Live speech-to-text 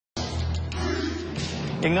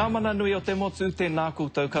E ngā mana nui o te motu tēnā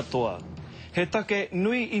koutou katoa. He take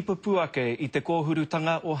nui I pupuu ake I te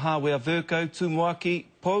kohurutanga o Hawea Vercoe tumuaki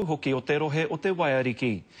pou hoki o te rohe o te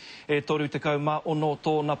Waiariki. E toru tekau ma ono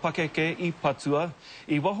tōna pakeke I patua,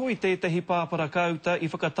 I waho I tetahi papara kauta I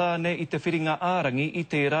whakatane I Te Whiringa Rangi I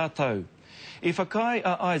tera tau. I whakaae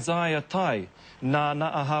a Isaiah Tai,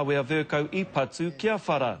 naana a Hawea Vercoe I patu kia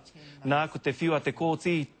whara. Nā ko te whiu a te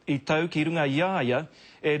kooti I tau ki runga iaia,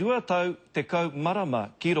 e rua tau tekau marama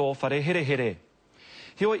ki ro whare herehere.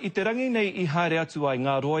 Heoi I te rangi nei I haere atu ai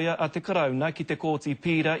ngā roia a te karauna ki te kooti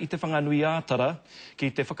pira I te whanganui ātara, ki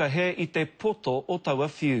te whakahe I te poto o taua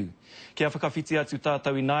whiu. Kia whakawhiti atu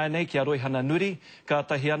tātou I naenei ki a roihana nuri, ka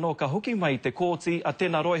tahi anō ka hoki mai te kooti a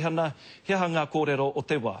tēnā roihana, he hanga kōrero o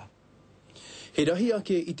te wā. He rahi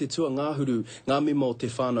ake I te tua ngāhuru ngā mema o te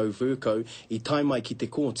whanau Vercoe I tai mai ki te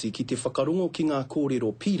kooti ki te whakarongo ki ngā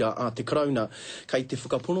kōrero pira a te karauna. Kei te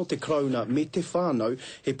whakapono te karauna me te whanau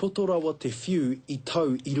he potorawa te whiu I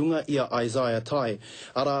tau I runga ia Isaiah Tai.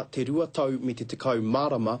 Ara te rua tau me te tekau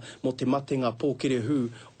marama mo te matenga pōkere hu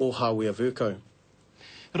o Hawea Vercoe.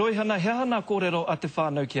 Roihana, he hana kōrero a te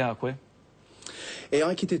whanau ki a koe? E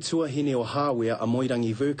ai ki te tuahine o Hawea a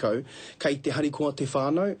Rangi Vercoe, kei te harikoa te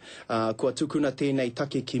whānau, kua tukuna tēnei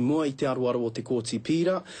take ki mua I te aruaro o te kooti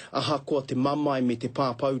pira, aha kua te mamai me te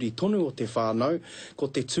pāpauri tonu o te whānau, ko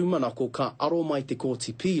te tūmanako ka aro mai te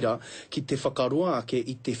kooti pira ki te whakaroa ake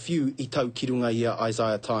I te whiu I tau ki runga ia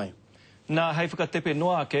Isaiah Tai. Nā hei whakatepe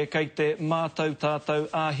noa ake, kei te mātau tātou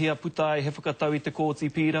āhia putai he whakatau I te kooti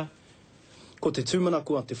pira? Ko te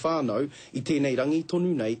tūmanako a te whānau I tēnei rangi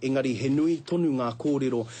tonu nei, engari he nui tonu ngā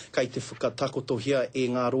kōrero kei te whakatakotohia e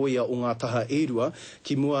ngā roia o ngā taha ērua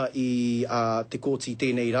ki mua I te kooti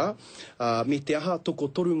tēnei rā. Me te aha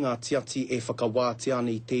toko toru ngā tiati e whakawāti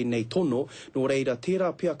ana I tēnei tono, no reira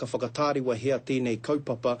tera pia ka whakatārewa hea tēnei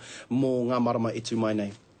kaupapa mō ngā marama etu mai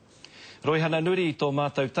nei. Roihana nuri I tō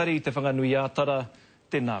mātau tari I te whanganui ātara,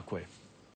 tēnā koe.